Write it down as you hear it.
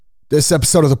This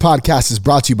episode of the podcast is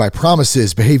brought to you by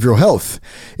Promises Behavioral Health.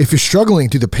 If you're struggling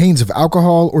through the pains of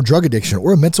alcohol or drug addiction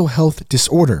or a mental health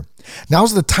disorder,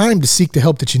 now's the time to seek the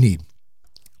help that you need.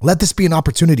 Let this be an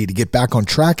opportunity to get back on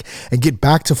track and get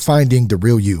back to finding the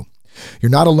real you. You're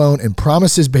not alone, and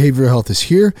Promises Behavioral Health is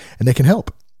here and they can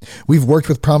help. We've worked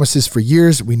with Promises for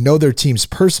years. We know their teams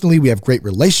personally. We have great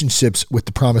relationships with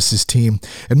the Promises team.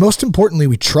 And most importantly,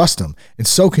 we trust them, and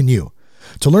so can you.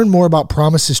 To learn more about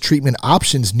Promises treatment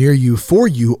options near you for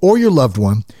you or your loved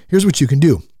one, here's what you can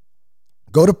do.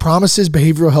 Go to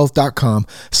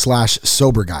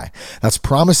promisesbehavioralhealth.com/soberguy. That's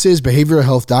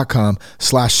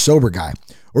promisesbehavioralhealth.com/soberguy.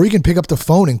 Or you can pick up the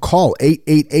phone and call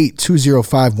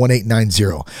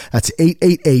 888-205-1890. That's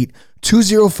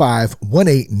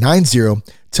 888-205-1890.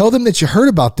 Tell them that you heard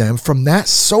about them from That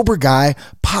Sober Guy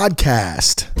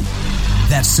podcast.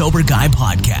 That Sober Guy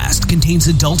podcast contains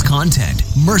adult content,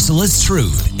 merciless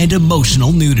truth, and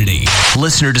emotional nudity.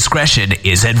 Listener discretion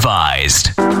is advised.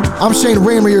 I'm Shane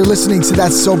Raymer. You're listening to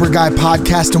That Sober Guy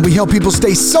podcast, and we help people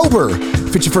stay sober.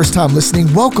 If it's your first time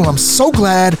listening, welcome. I'm so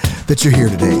glad that you're here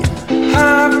today.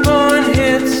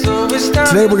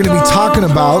 Today we're going to be talking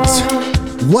about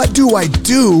what do I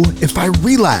do if I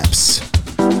relapse?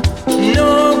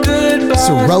 It's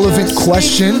a relevant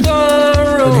question.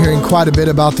 Been hearing quite a bit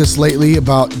about this lately,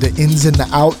 about the ins and the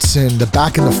outs and the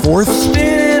back and the forth.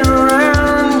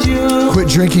 Quit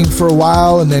drinking for a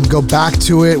while and then go back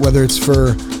to it, whether it's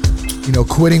for,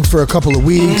 quitting for a couple of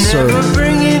weeks or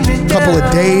a couple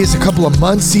of days, a couple of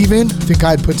months even. I think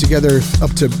I had put together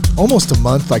up to almost a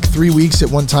month, like 3 weeks at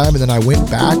one time, and then I went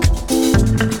back.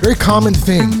 Very common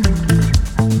thing.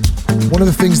 One of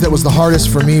the things that was the hardest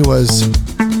for me was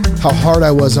how hard I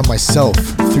was on myself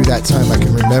through that time. I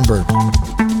can remember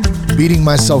beating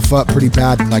myself up pretty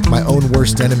bad, like my own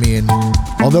worst enemy. And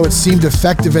although it seemed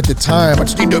effective at the time, I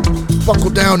just need to buckle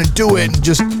down and do it and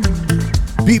just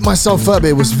beat myself up.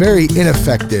 It was very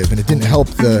ineffective and it didn't help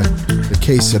the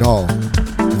case at all.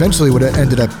 Eventually what it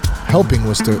ended up helping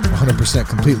was to 100%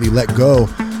 completely let go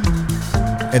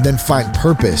and then find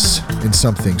purpose in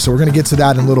something. So we're going to get to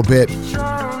that in a little bit,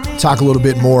 talk a little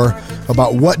bit more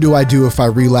about what do I do if I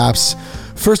relapse.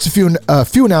 First, a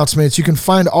few announcements. You can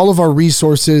find all of our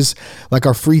resources, like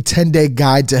our free 10-day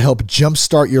guide to help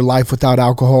jumpstart your life without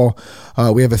alcohol.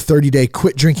 We have a 30-day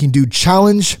Quit Drinking Dude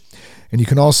challenge, and you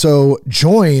can also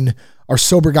join our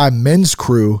Sober Guy men's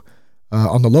crew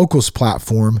on the Locals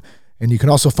platform. And you can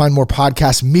also find more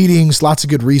podcast meetings, lots of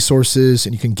good resources,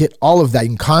 and you can get all of that. You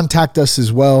can contact us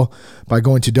as well by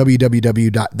going to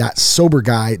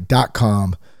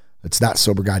www.thatsoberguy.com. That's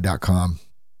thatsoberguy.com.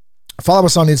 Follow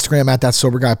us on Instagram at That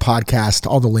Sober Guy podcast.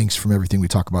 All the links from everything we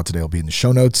talk about today will be in the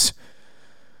show notes.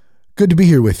 Good to be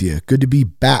here with you. Good to be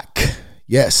back.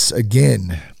 Yes,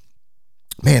 again.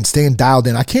 Man, staying dialed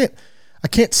in. I can't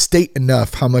state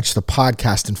enough how much the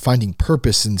podcast and finding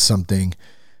purpose in something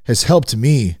has helped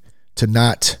me to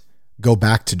not go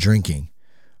back to drinking.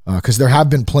 Because there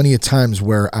have been plenty of times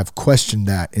where I've questioned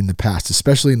that in the past,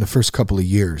 especially in the first couple of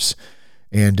years.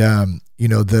 And,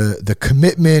 the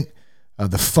commitment,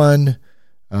 the fun,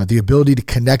 the ability to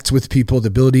connect with people, the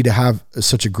ability to have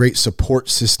such a great support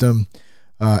system,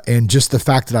 and just the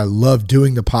fact that I love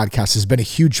doing the podcast has been a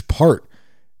huge part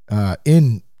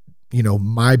in,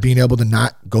 my being able to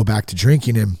not go back to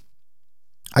drinking. And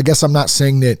I guess I'm not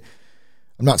saying to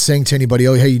anybody,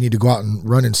 oh, hey, you need to go out and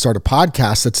run and start a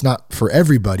podcast. That's not for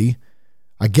everybody.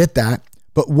 I get that.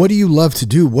 But what do you love to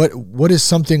do? What is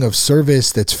something of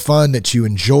service that's fun, that you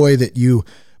enjoy, that you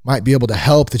might be able to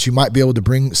help, that you might be able to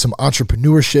bring some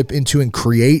entrepreneurship into and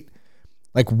create?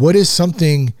 Like, what is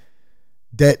something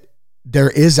that there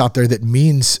is out there that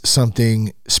means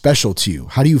something special to you?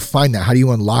 How do you find that? How do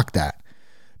you unlock that?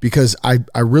 Because I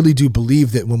really do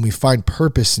believe that when we find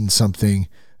purpose in something,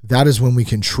 that is when we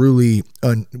can truly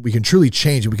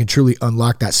change, and we can truly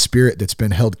unlock that spirit that's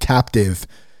been held captive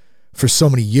for so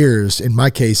many years, in my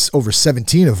case, over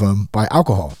 17 of them, by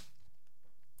alcohol.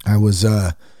 I was,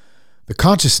 the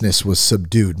consciousness was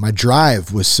subdued. My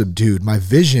drive was subdued. My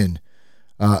vision,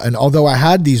 and although I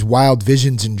had these wild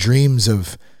visions and dreams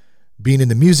of being in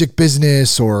the music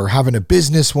business or having a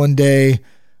business one day,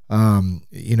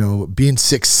 being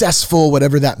successful,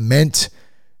 whatever that meant,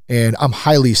 and I'm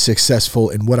highly successful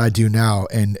in what I do now,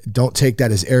 and don't take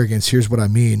that as arrogance. Here's what I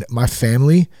mean. My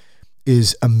family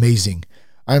is amazing.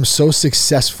 I am so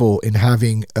successful in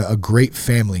having a great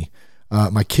family.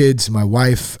 My kids, my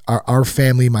wife, our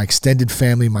family, my extended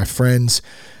family, my friends.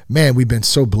 Man, we've been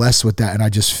so blessed with that. And I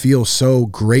just feel so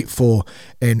grateful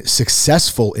and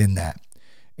successful in that.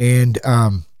 And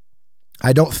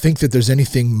I don't think that there's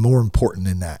anything more important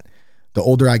than that. The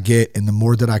older I get and the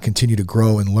more that I continue to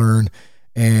grow and learn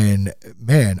And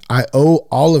man, I owe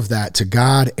all of that to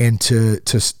God and to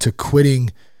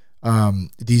quitting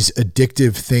these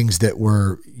addictive things that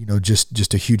were,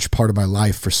 just a huge part of my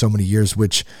life for so many years,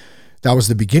 which that was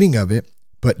the beginning of it.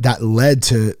 But that led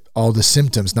to all the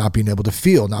symptoms, not being able to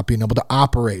feel, not being able to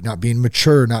operate, not being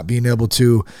mature, not being able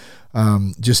to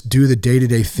just do the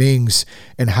day-to-day things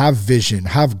and have vision,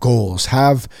 have goals,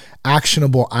 have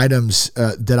actionable items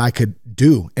that I could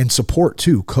do and support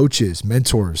too, coaches,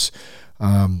 mentors,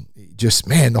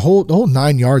 the whole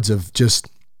 9 yards of just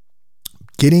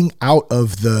getting out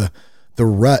of the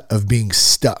rut of being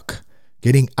stuck,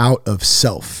 getting out of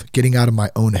self, getting out of my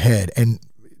own head. And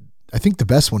I think the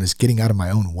best one is getting out of my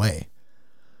own way.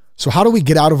 So how do we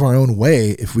get out of our own way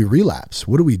if we relapse?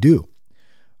 What do we do?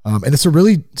 And it's a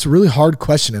really hard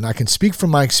question. And I can speak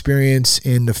from my experience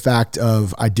in the fact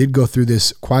of I did go through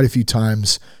this quite a few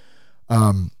times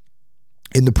in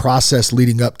the process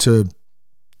leading up to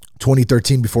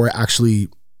 2013 before I actually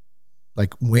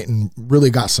went and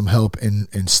really got some help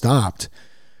and stopped.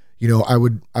 I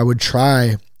would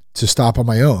try to stop on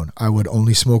my own. I would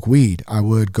only smoke weed. I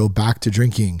would go back to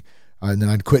drinking. And then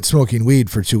I'd quit smoking weed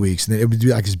for 2 weeks. And then it would be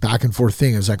like this back and forth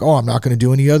thing. It was like, I'm not going to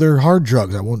do any other hard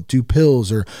drugs. I won't do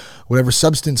pills or whatever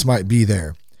substance might be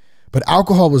there. But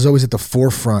alcohol was always at the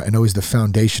forefront and always the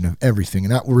foundation of everything.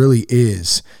 And that really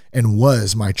is and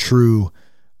was my true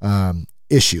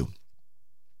issue.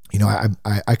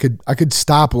 I could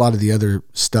stop a lot of the other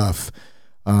stuff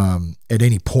at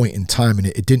any point in time, and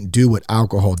it didn't do what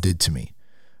alcohol did to me.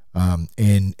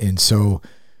 And so,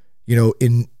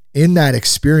 in that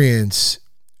experience,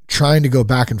 trying to go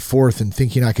back and forth and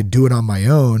thinking I could do it on my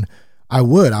own, I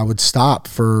would stop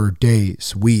for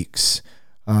days, weeks.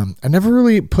 I never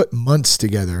really put months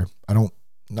together.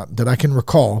 Not that I can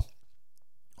recall,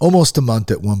 almost a month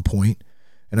at one point.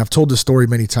 And I've told the story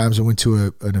many times. I went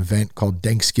to an event called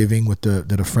Thanksgiving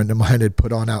that a friend of mine had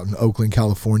put on out in Oakland,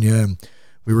 California. And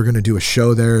we were going to do a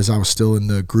show there as I was still in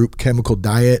the group Chemical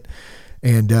Diet.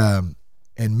 And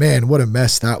man, what a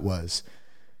mess that was.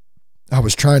 I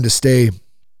was trying to stay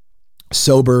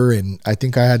sober, and I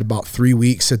think I had about 3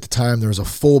 weeks at the time. There was a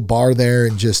full bar there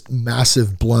and just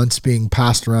massive blunts being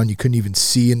passed around. You couldn't even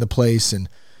see in the place. And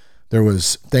there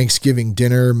was Thanksgiving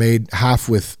dinner made half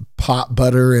with pot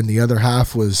butter and the other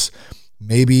half was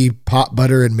maybe pot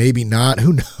butter and maybe not.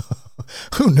 Who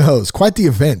knows? Quite the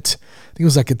event. I think it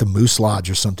was at the Moose Lodge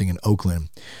or something in Oakland.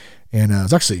 And it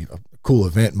was actually a cool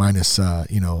event minus,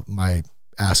 my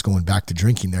ass going back to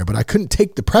drinking there. But I couldn't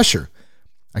take the pressure.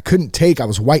 I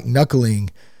was white knuckling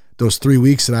those 3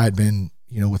 weeks that I had been,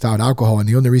 without alcohol. And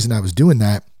the only reason I was doing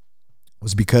that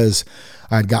was because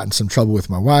I had gotten some trouble with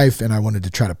my wife and I wanted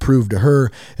to try to prove to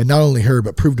her, and not only her,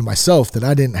 but prove to myself that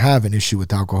I didn't have an issue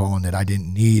with alcohol and that I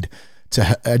didn't need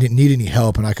any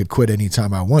help and I could quit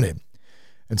anytime I wanted.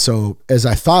 And so as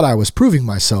I thought I was proving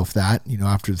myself that,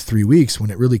 after the 3 weeks, when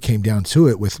it really came down to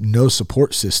it, with no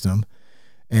support system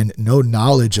and no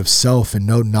knowledge of self and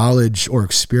no knowledge or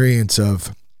experience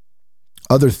of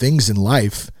other things in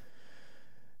life,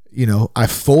 I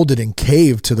folded and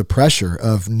caved to the pressure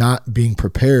of not being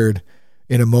prepared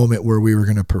in a moment where we were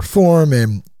going to perform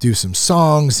and do some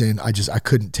songs. And I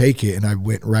couldn't take it. And I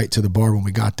went right to the bar when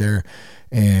we got there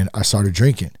and I started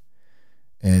drinking.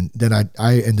 And then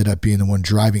I ended up being the one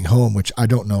driving home, which I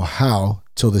don't know how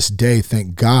till this day.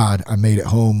 Thank God I made it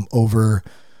home over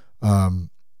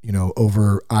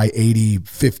I-80,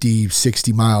 50,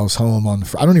 60 miles home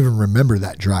I don't even remember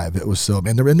that drive. It was so,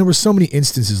 and there were so many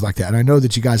instances like that. And I know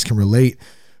that you guys can relate,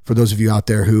 for those of you out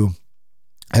there who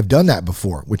have done that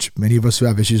before, which many of us who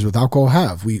have issues with alcohol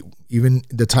have. Even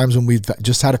the times when we've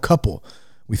just had a couple,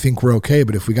 we think we're okay.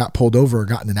 But if we got pulled over or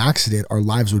got in an accident, our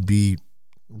lives would be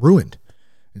ruined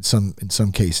in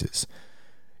some cases,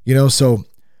 so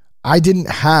I didn't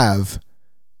have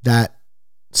that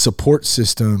support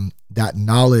system, that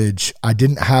knowledge. I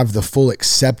didn't have the full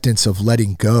acceptance of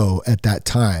letting go at that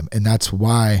time. And that's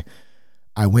why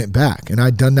I went back, and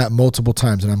I'd done that multiple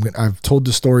times, and I've told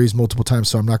the stories multiple times,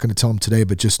 so I'm not going to tell them today,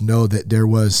 but just know that there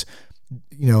was,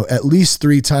 at least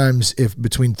 3 times, if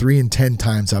between 3 and 10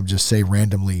 times, I'll just say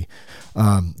randomly,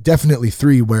 definitely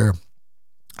 3 where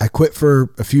I quit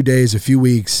for a few days, a few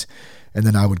weeks, and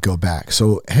then I would go back.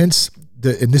 So hence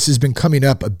and this has been coming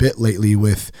up a bit lately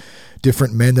with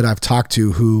different men that I've talked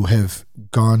to who have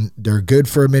gone, they're good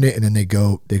for a minute and then they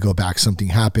go back, something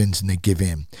happens and they give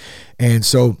in. And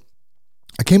so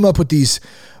I came up with these,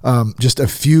 just a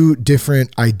few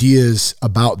different ideas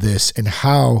about this and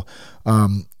how,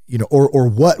 or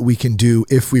what we can do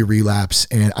if we relapse.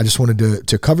 And I just wanted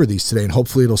to cover these today, and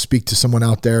hopefully it'll speak to someone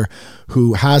out there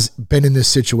who has been in this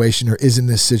situation or is in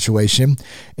this situation,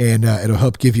 and it'll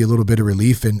help give you a little bit of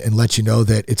relief and let you know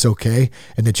that it's okay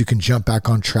and that you can jump back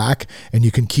on track and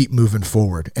you can keep moving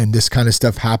forward. And this kind of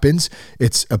stuff happens.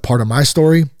 It's a part of my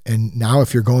story. And now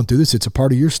if you're going through this, it's a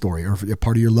part of your story or a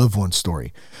part of your loved one's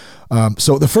story.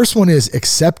 So the first one is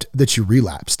accept that you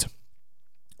relapsed.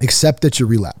 Accept that you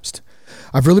relapsed.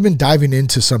 I've really been diving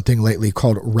into something lately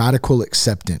called radical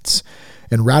acceptance.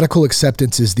 And radical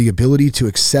acceptance is the ability to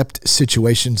accept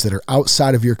situations that are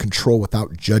outside of your control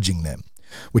without judging them,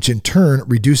 which in turn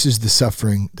reduces the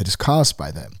suffering that is caused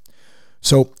by them.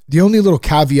 So the only little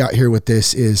caveat here with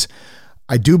this is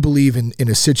I do believe in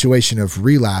a situation of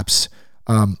relapse,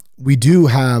 we do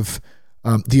have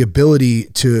the ability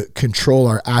to control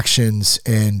our actions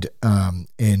and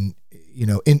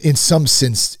in some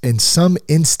sense, in some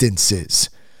instances.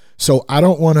 So I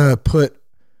don't want to put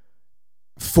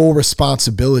full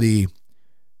responsibility,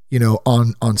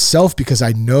 on self, because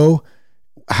I know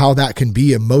how that can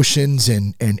be. Emotions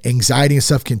and anxiety and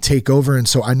stuff can take over. And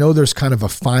so I know there's kind of a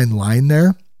fine line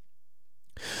there,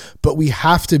 but we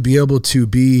have to be able to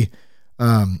be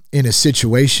in a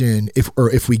situation,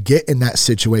 if we get in that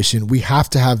situation, we have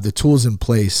to have the tools in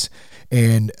place.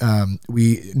 And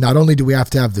we not only do we have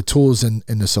to have the tools and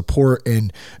the support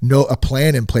and know a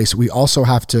plan in place, we also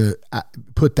have to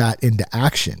put that into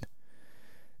action.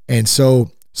 And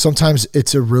so sometimes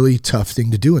it's a really tough thing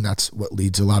to do, and that's what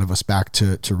leads a lot of us back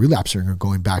to relapsing or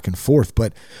going back and forth.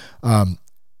 But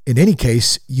in any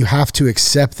case, you have to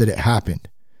accept that it happened,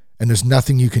 and there's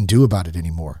nothing you can do about it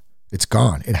anymore. It's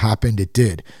gone. It happened. It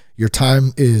did. Your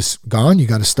time is gone. You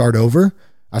got to start over.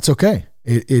 That's okay.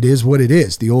 It is what it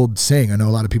is. The old saying, I know a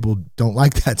lot of people don't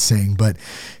like that saying, but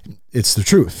it's the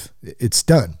truth. It's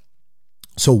done.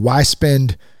 So why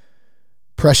spend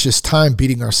precious time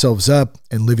beating ourselves up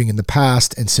and living in the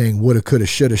past and saying woulda, coulda,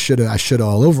 shoulda, I shoulda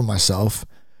all over myself?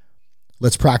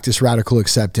 Let's practice radical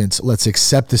acceptance. Let's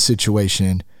accept the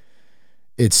situation.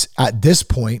 It's at this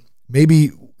point, maybe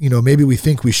we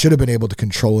think we should have been able to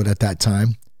control it at that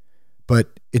time,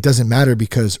 but it doesn't matter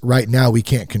because right now we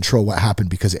can't control what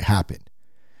happened because it happened.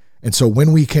 And so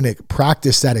when we can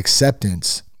practice that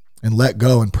acceptance and let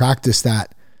go and practice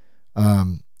that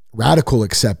radical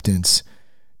acceptance,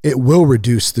 it will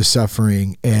reduce the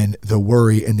suffering and the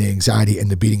worry and the anxiety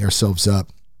and the beating ourselves up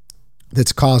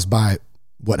that's caused by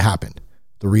what happened,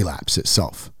 the relapse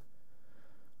itself.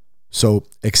 So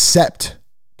accept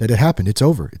that it happened. It's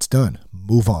over. It's done.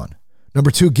 Move on. Number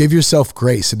 2, give yourself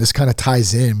grace. And this kind of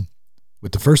ties in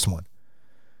with the first one.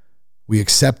 We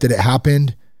accept that it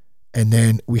happened, and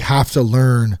then we have to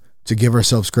learn to give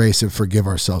ourselves grace and forgive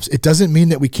ourselves. It doesn't mean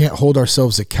that we can't hold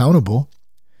ourselves accountable.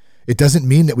 It doesn't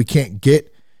mean that we can't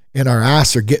get in our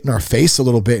ass or get in our face a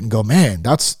little bit and go, man,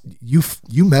 that's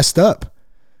you messed up.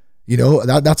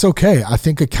 That's okay. I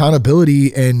think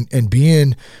accountability and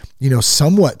being,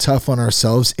 somewhat tough on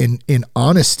ourselves in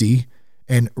honesty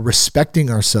and respecting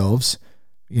ourselves,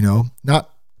 not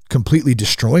completely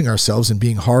destroying ourselves and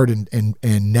being hard and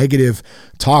negative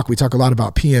talk. We talk a lot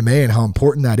about PMA and how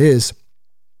important that is.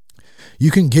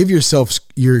 You can give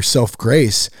yourself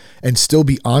grace and still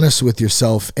be honest with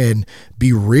yourself and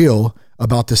be real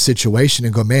about the situation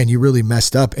and go, man, you really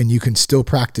messed up. And you can still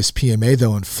practice PMA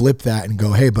though and flip that and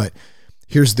go, hey, but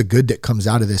here's the good that comes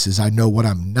out of this is I know what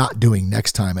I'm not doing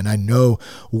next time. And I know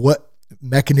what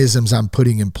mechanisms I'm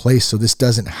putting in place so this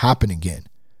doesn't happen again.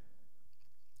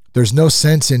 There's no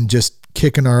sense in just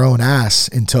kicking our own ass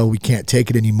until we can't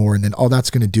take it anymore. And then all that's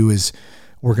going to do is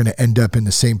we're going to end up in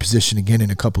the same position again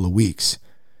in a couple of weeks.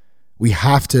 We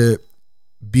have to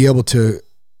be able to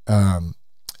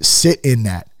sit in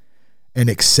that and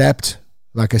accept,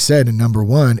 like I said, in number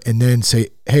 1, and then say,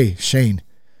 hey, Shane,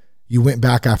 you went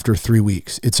back after 3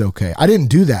 weeks. It's okay. I didn't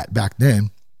do that back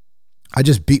then. I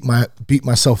just beat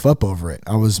myself up over it.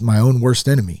 I was my own worst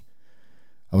enemy.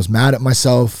 I was mad at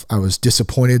myself. I was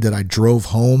disappointed that I drove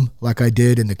home like I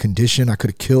did in the condition. I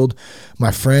could have killed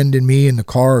my friend and me in the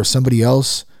car or somebody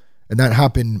else. And that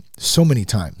happened so many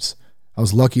times. I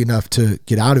was lucky enough to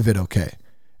get out of it okay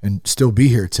and still be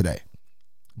here today.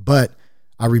 But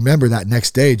I remember that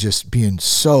next day just being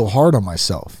so hard on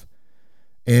myself.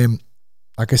 And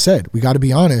like I said, we got to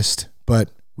be honest, but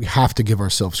we have to give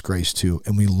ourselves grace too.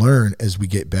 And we learn as we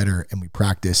get better and we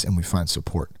practice and we find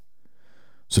support.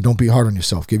 So don't be hard on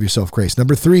yourself. Give yourself grace.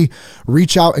 Number 3,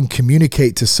 reach out and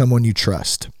communicate to someone you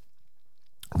trust.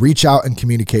 Reach out and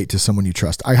communicate to someone you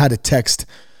trust. I had a text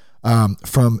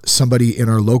from somebody in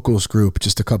our locals group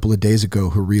just a couple of days ago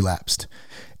who relapsed.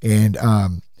 And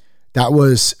that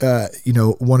was,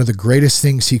 one of the greatest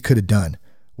things he could have done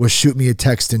was shoot me a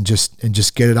text and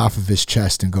just get it off of his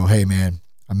chest and go, hey man,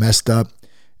 I messed up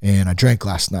and I drank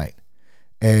last night.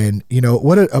 And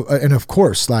and of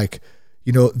course,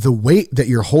 the weight that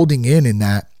you're holding in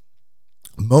that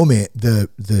moment,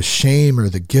 the shame or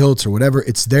the guilt or whatever,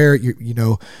 it's there,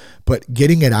 but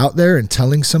getting it out there and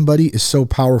telling somebody is so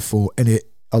powerful, and it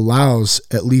allows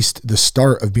at least the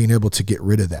start of being able to get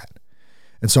rid of that.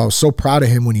 And so I was so proud of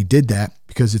him when he did that,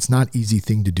 because it's not an easy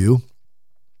thing to do.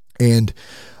 And,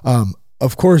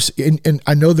 of course, and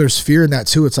I know there's fear in that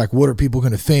too. It's like, what are people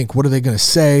going to think? What are they going to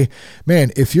say?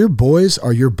 Man, if your boys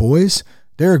are your boys,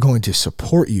 they're going to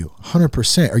support you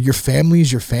 100%. Or your family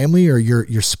is your family, or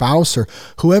your spouse, or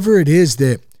whoever it is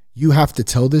that you have to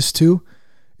tell this to.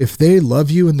 If they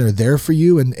love you and they're there for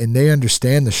you and they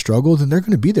understand the struggle, then they're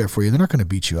going to be there for you. They're not going to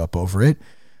beat you up over it.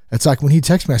 It's like when he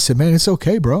texted me, I said, man, it's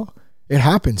okay, bro. It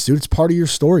happens, dude. It's part of your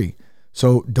story.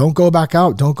 So don't go back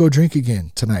out. Don't go drink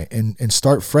again tonight and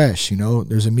start fresh.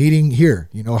 There's a meeting here,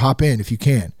 hop in if you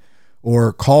can,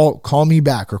 or call me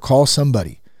back or call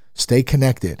somebody. Stay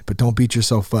connected, but don't beat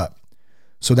yourself up.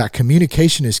 So that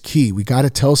communication is key. We got to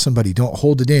tell somebody, don't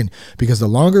hold it in, because the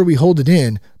longer we hold it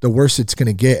in, the worse it's going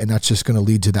to get. And that's just going to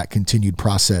lead to that continued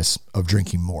process of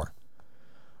drinking more.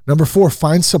 Number 4,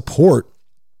 find support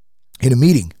in a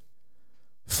meeting.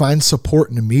 Find support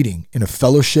in a meeting, in a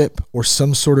fellowship or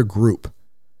some sort of group.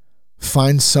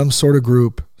 Find some sort of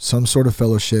group, some sort of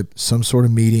fellowship, some sort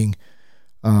of meeting,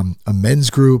 a men's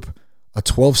group, a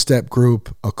 12-step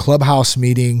group, a clubhouse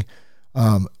meeting.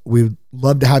 We'd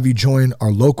love to have you join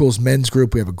our locals men's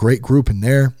group. We have a great group in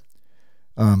there.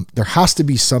 There has to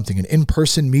be something, an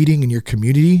in-person meeting in your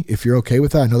community, if you're okay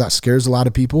with that. I know that scares a lot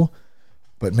of people,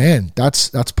 but man, that's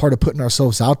part of putting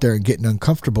ourselves out there and getting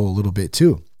uncomfortable a little bit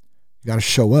too. You got to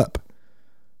show up.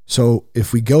 So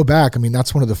if we go back,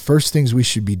 that's one of the first things we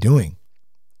should be doing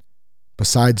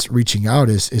besides reaching out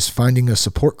is finding a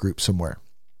support group somewhere.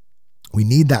 We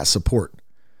need that support.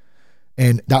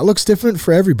 And that looks different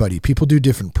for everybody. People do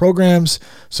different programs.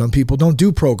 Some people don't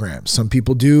do programs. Some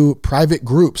people do private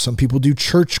groups. Some people do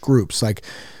church groups.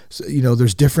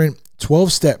 There's different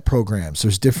 12-step programs.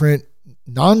 There's different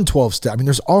non-12-step.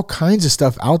 There's all kinds of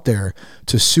stuff out there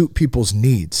to suit people's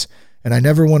needs. And I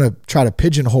never want to try to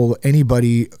pigeonhole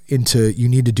anybody into, you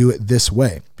need to do it this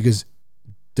way, because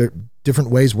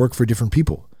different ways work for different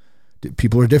people.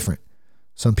 People are different.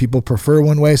 Some people prefer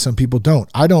one way, some people don't.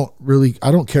 I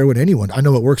don't care what anyone, I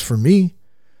know what works for me,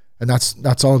 and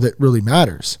that's all that really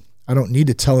matters. I don't need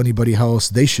to tell anybody how else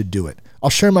they should do it. I'll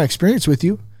share my experience with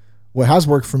you, what has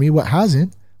worked for me, what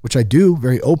hasn't, which I do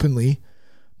very openly,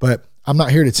 but I'm not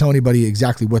here to tell anybody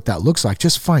exactly what that looks like.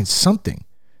 Just find something.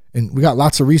 And we got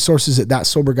lots of resources at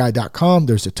thatsoberguy.com.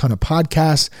 There's a ton of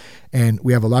podcasts, and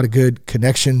we have a lot of good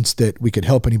connections that we could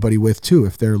help anybody with too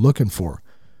if they're looking for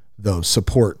those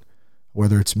support,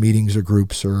 whether it's meetings or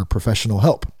groups or professional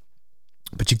help.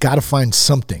 But you got to find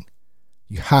something.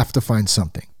 You have to find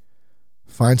something.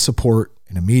 Find support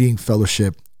in a meeting,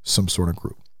 fellowship, some sort of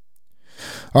group.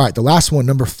 All right, the last one,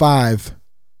 number 5.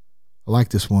 I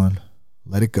like this one.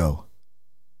 Let it go.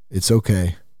 It's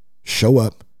okay. Show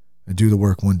up and do the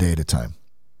work one day at a time.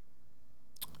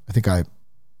 I think I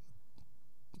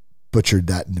butchered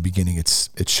that in the beginning.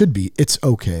 It should be, it's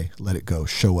okay. Let it go.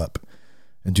 Show up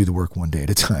and do the work one day at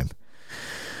a time.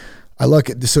 I like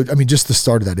it. So, just the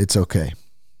start of that, it's okay.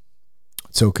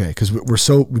 It's okay. Because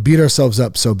we beat ourselves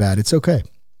up so bad. It's okay.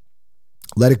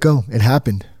 Let it go. It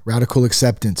happened. Radical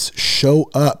acceptance. Show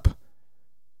up.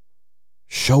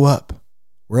 Show up.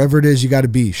 Wherever it is you got to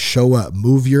be, show up.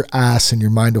 Move your ass and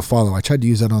your mind will follow. I tried to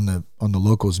use that on the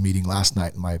locals meeting last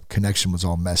night, and my connection was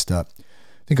all messed up. I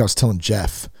think I was telling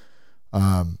Jeff,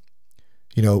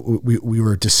 we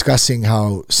were discussing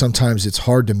how sometimes it's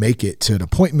hard to make it to an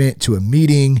appointment, to a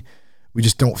meeting. We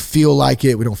just don't feel like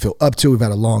it. We don't feel up to it. We've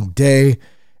had a long day.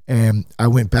 And I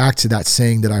went back to that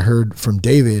saying that I heard from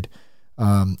David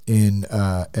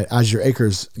at Azure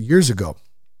Acres years ago.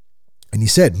 And he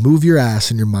said, move your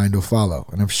ass and your mind will follow.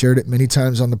 And I've shared it many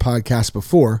times on the podcast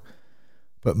before,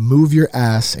 but move your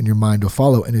ass and your mind will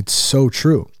follow. And it's so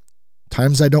true.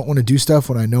 Times I don't want to do stuff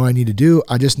when I know I need to do,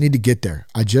 I just need to get there.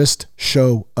 I just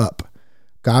show up.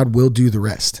 God will do the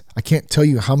rest. I can't tell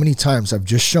you how many times I've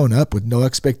just shown up with no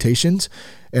expectations.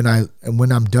 And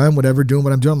when I'm done, doing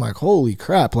what I'm doing, I'm like, holy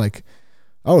crap, that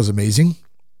was amazing.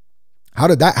 How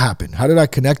did that happen? How did I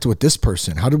connect with this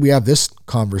person? How did we have this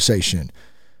conversation?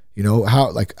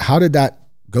 How did that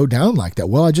go down like that?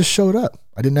 Well, I just showed up.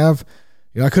 I didn't have,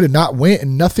 I could have not went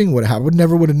and nothing would have happened.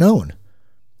 Never would have known.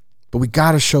 But we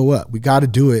got to show up. We got to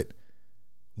do it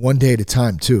one day at a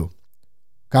time too.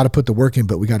 Got to put the work in,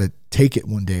 but we got to take it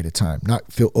one day at a time,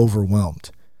 not feel overwhelmed.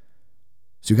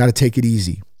 So you got to take it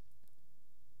easy.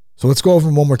 So let's go over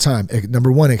them one more time.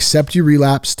 Number one, accept you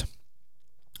relapsed.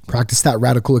 Practice that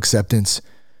radical acceptance.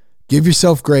 Give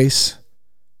yourself grace.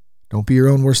 Don't be your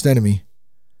own worst enemy.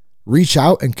 Reach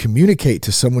out and communicate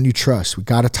to someone you trust. We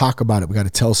got to talk about it. We got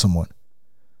to tell someone.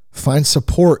 Find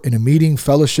support in a meeting,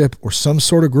 fellowship, or some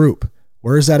sort of group.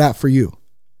 Where is that at for you?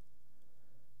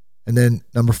 And then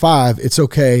number 5, it's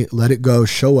okay. Let it go.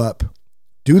 Show up.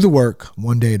 Do the work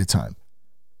one day at a time.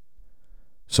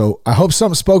 So I hope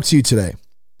something spoke to you today.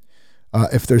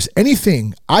 If there's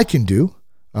anything I can do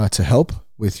to help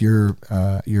with your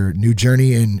new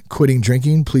journey in quitting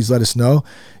drinking, please let us know.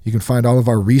 You can find all of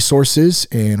our resources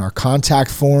and our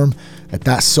contact form at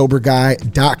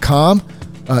thatsoberguy.com.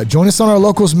 Join us on our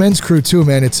Locals Men's Crew too,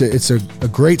 man. It's a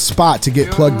great spot to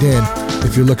get plugged in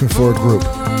if you're looking for a group.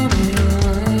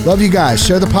 Love you guys.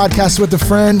 Share the podcast with a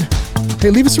friend.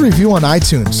 Hey, leave us a review on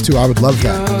iTunes too. I would love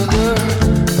that.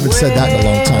 I haven't said that in a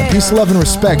long time. Peace, love, and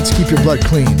respect. Keep your blood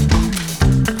clean.